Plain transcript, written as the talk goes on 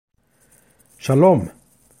Shalom.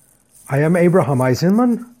 I am Abraham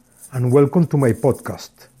Eisenman, and welcome to my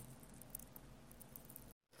podcast.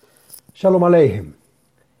 Shalom Aleichem.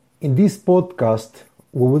 In this podcast,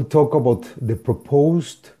 we will talk about the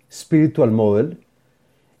proposed spiritual model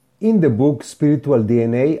in the book Spiritual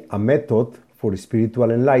DNA, a Method for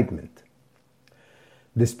Spiritual Enlightenment.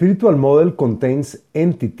 The spiritual model contains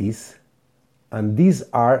entities, and these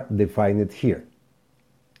are defined here.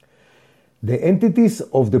 The entities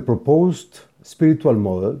of the proposed spiritual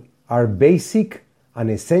model are basic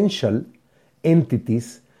and essential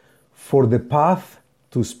entities for the path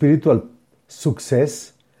to spiritual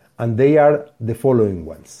success, and they are the following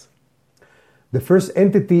ones. The first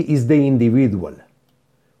entity is the individual,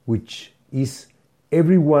 which is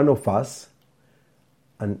every one of us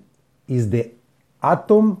and is the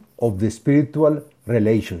atom of the spiritual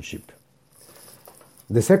relationship.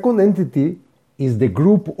 The second entity is the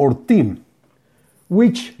group or team,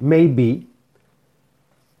 which may be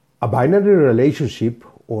a binary relationship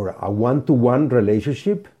or a one-to-one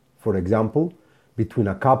relationship, for example, between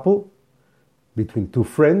a couple, between two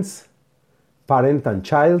friends, parent and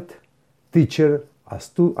child, teacher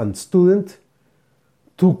and student,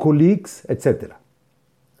 two colleagues, etc.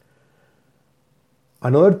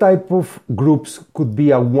 Another type of groups could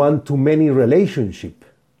be a one-to-many relationship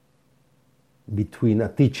between a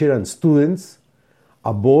teacher and students,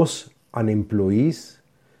 a boss and employees,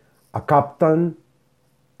 a captain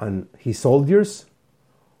and his soldiers,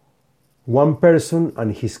 one person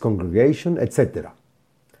and his congregation, etc.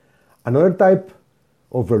 Another type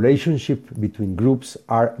of relationship between groups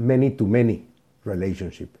are many-to-many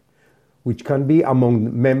relationship, which can be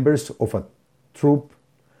among members of a troop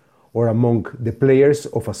or among the players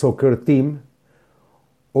of a soccer team,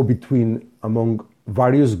 or among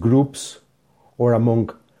various groups or among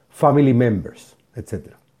family members,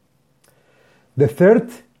 etc. The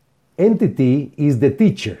third entity is the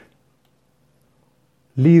teacher,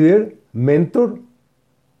 leader, mentor,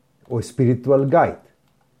 or spiritual guide.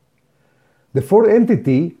 The fourth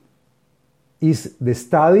entity is the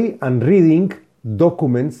study and reading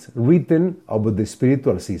documents written about the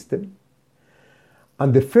spiritual system.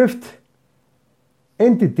 And the fifth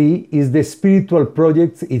entity is the spiritual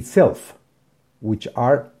project itself, which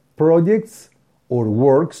are projects or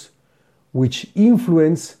works which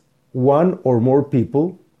influence one or more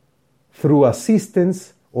people through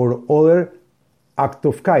assistance or other act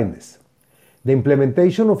of kindness. The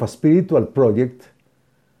implementation of a spiritual project,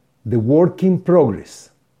 the work in progress,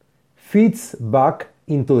 feeds back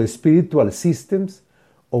into the spiritual systems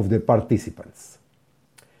of the participants.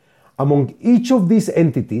 Among each of these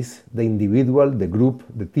entities, the individual, the group,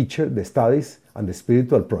 the teacher, the studies, and the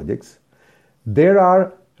spiritual projects, there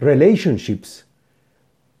are relationships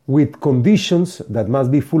with conditions that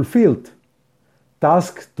must be fulfilled,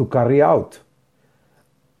 tasks to carry out,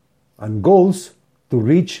 and goals to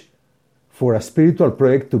reach for a spiritual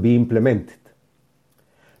project to be implemented.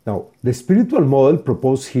 Now, the spiritual model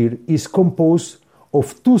proposed here is composed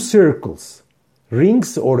of two circles,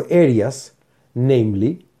 rings or areas,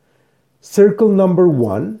 namely, circle number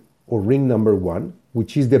 1 or ring number 1,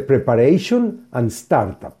 which is the preparation and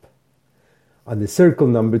startup, and the circle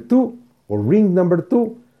number 2 or ring number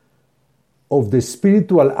 2 of the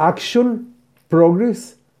spiritual action,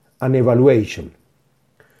 progress, and evaluation.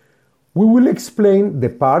 We will explain the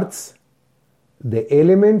parts, the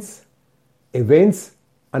elements, events,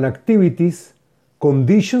 and activities,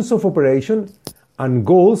 conditions of operation, and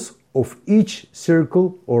goals of each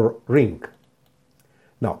circle or ring.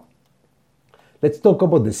 Now, let's talk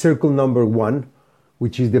about the circle number 1,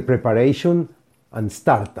 which is the preparation and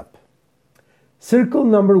startup. Circle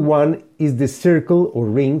number 1 is the circle or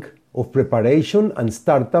ring of preparation and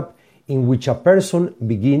startup in which a person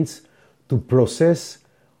begins to process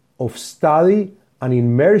of study and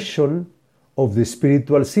immersion of the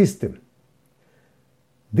spiritual system.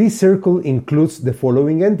 This circle includes the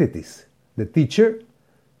following entities: the teacher,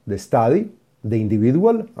 the study, the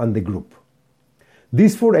individual, and the group.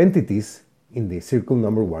 These four entities in the circle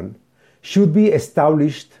number 1 should be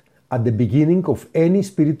established at the beginning of any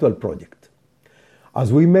spiritual project.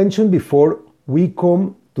 As we mentioned before, we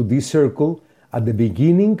come to this circle at the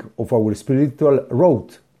beginning of our spiritual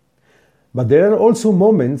road. But there are also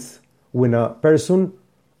moments when a person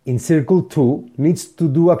in circle 2 needs to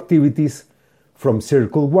do activities from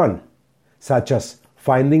circle 1, such as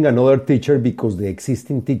finding another teacher because the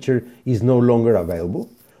existing teacher is no longer available,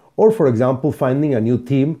 or for example, finding a new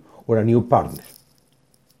team or a new partner.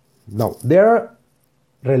 Now, there are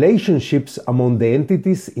relationships among the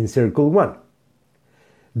entities in circle 1.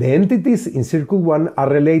 The entities in Circle 1 are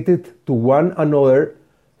related to one another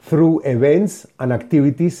through events and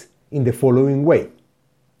activities in the following way.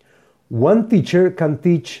 One teacher can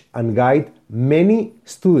teach and guide many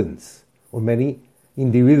students or many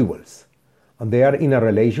individuals, and they are in a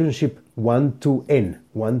relationship 1 to n,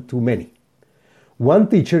 1 to many. One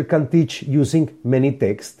teacher can teach using many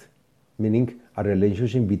texts, meaning a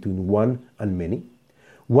relationship between one and many.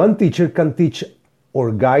 One teacher can teach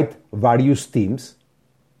or guide various teams.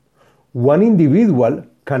 One individual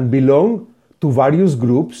can belong to various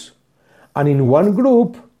groups, and in one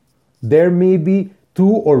group there may be 2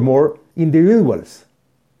 or more individuals,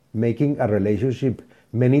 making a relationship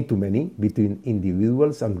many to many between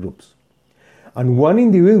individuals and groups. And one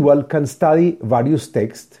individual can study various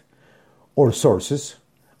texts or sources,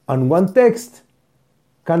 and one text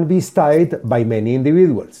can be studied by many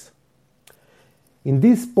individuals. In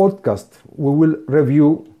this podcast, we will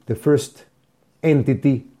review the first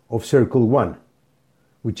entity of Circle 1,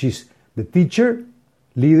 which is the teacher,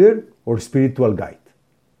 leader, or spiritual guide.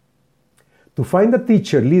 To find a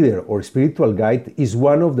teacher, leader, or spiritual guide is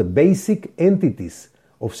one of the basic entities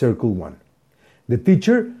of Circle 1. The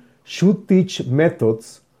teacher should teach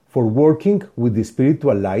methods for working with the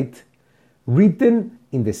spiritual light written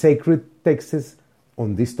in the sacred texts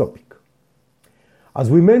on this topic.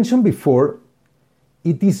 As we mentioned before,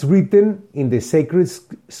 it is written in the sacred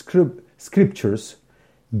scriptures,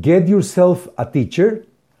 get yourself a teacher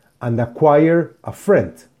and acquire a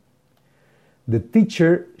friend. The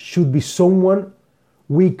teacher should be someone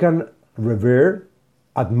we can revere,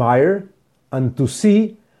 admire, and to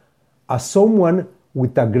see as someone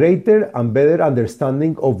with a greater and better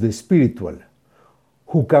understanding of the spiritual,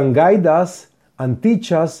 who can guide us and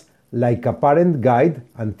teach us like a parent guides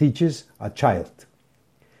and teaches a child.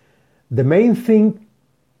 The main thing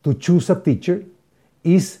to choose a teacher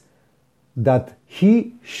is that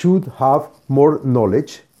he should have more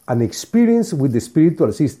knowledge and experience with the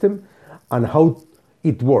spiritual system and how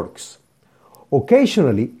it works.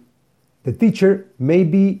 Occasionally, the teacher may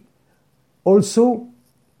be also,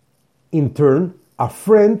 in turn, a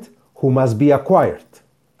friend who must be acquired.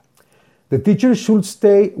 The teacher should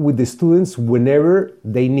stay with the students whenever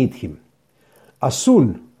they need him. As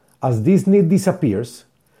soon as this need disappears,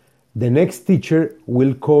 the next teacher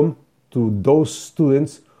will come to those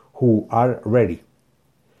students who are ready.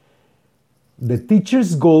 The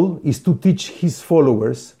teacher's goal is to teach his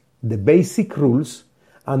followers the basic rules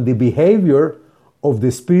and the behavior of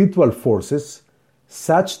the spiritual forces,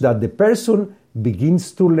 such that the person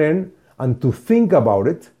begins to learn and to think about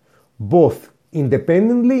it, both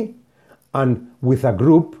independently and with a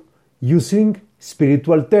group, using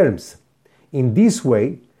spiritual terms. In this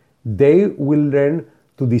way, they will learn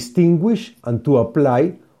to distinguish and to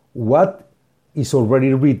apply what is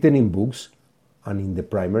already written in books and in the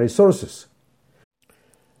primary sources.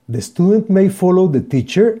 The student may follow the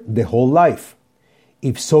teacher the whole life,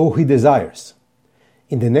 if so he desires.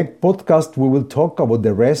 In the next podcast, we will talk about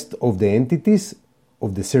the rest of the entities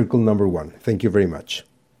of the Circle number 1. Thank you very much.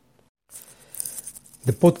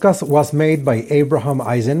 The podcast was made by Abraham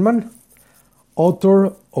Eisenman,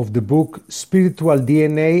 author of the book Spiritual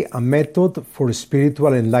DNA, a Method for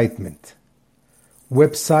Spiritual Enlightenment.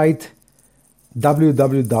 Website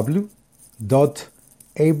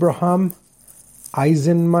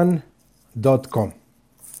www.abrahameisenman.com.